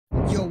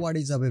Yo, what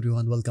is up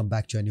everyone, welcome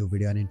back to a new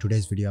video, and in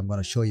today's video I'm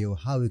gonna show you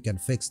how you can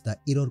fix the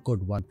error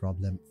code 1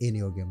 problem in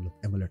your Gameloop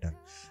emulator.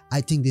 I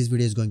think this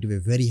video is going to be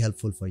very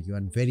helpful for you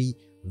and very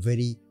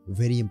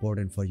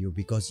important for you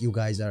because you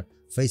guys are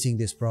facing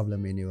this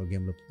problem in your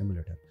Gameloop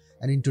emulator.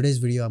 And in today's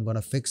video I'm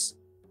gonna fix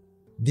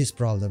this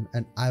problem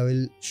and I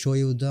will show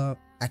you the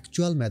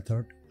actual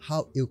method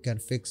how you can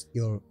fix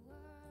your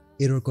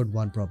error code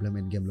 1 problem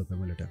in Gameloop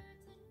emulator.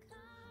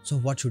 So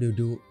what should you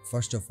do?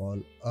 First of all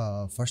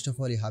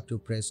you have to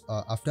press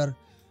after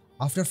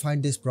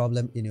find this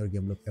problem in your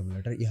Gameloop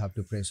emulator, you have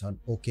to press on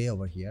OK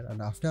over here,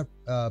 and after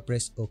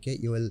press OK,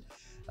 you will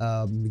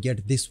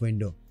get this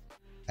window.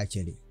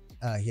 Actually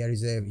here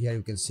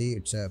you can see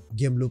it's a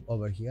Gameloop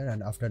over here,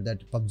 and after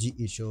that PUBG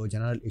issue,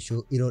 general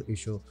issue, error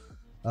issue,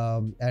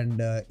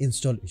 and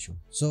install issue.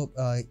 So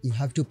you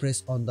have to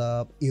press on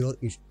the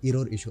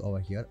error issue over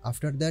here.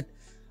 After that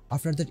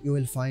you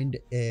will find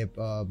a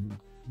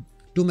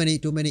too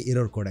many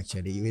error code,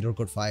 actually error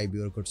code 5,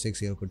 error code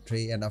 6, error code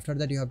 3, and after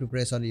that you have to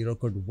press on error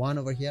code 1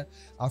 over here.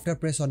 After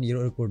press on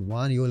error code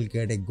 1, you will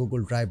get a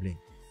Google Drive link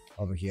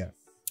over here.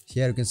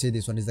 Here you can see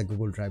this one is the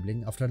Google Drive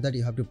link. After that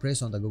you have to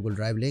press on the Google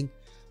Drive link.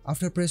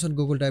 After press on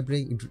Google Drive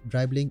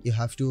link, you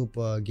have to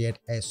get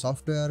a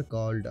software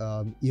called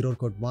error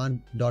code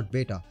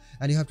 1.beta,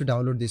 and you have to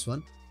download this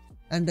one.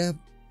 And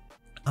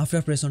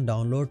after press on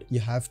download, you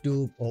have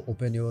to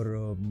open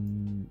your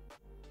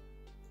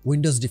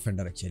Windows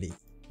Defender. Actually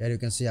here you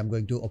can see I'm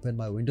going to open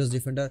my Windows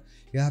Defender.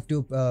 You have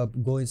to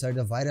go inside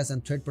the virus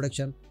and threat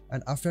protection,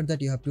 and after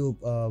that you have to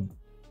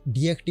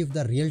deactivate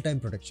the real-time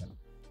protection.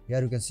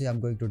 Here you can see I'm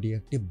going to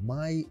deactivate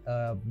my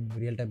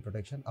real-time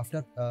protection.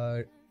 After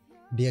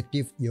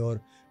deactivate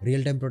your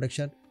real-time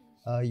protection,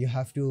 you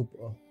have to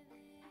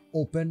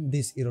open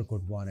this error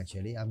code 1.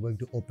 Actually I'm going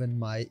to open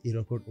my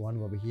error code 1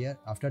 over here.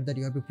 After that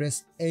you have to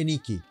press any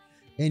key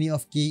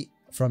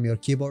from your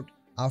keyboard.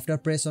 After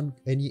press on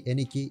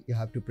any key, you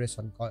have to press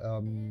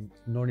on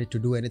no need to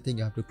do anything,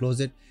 you have to close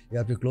it. You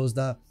have to close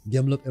the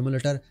Gameloop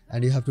emulator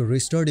and you have to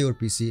restart your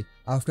PC.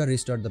 After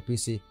restart the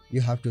PC,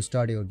 you have to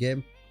start your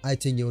game. I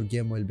think your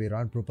game will be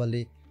run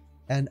properly,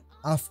 and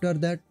after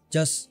that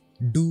just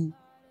do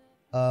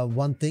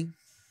one thing,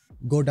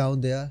 go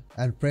down there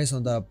and press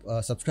on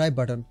the subscribe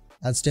button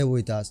and stay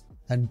with us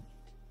and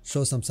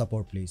show some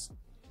support, please.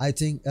 I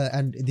think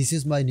and this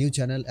is my new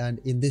channel, and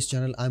in this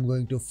channel I'm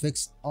going to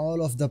fix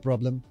all of the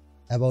problem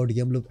about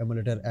Gameloop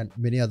emulator and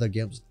many other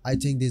games. I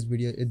think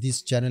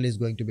this channel is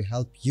going to be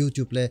help you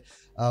to play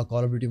Call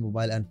of Duty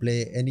Mobile and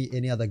play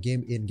any other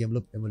game in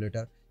Gameloop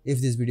emulator.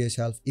 If this video is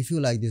helpful, if you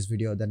like this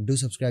video, then do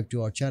subscribe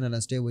to our channel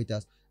and stay with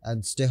us,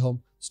 and stay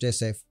home, stay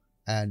safe,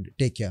 and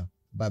take care.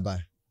 Bye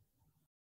bye.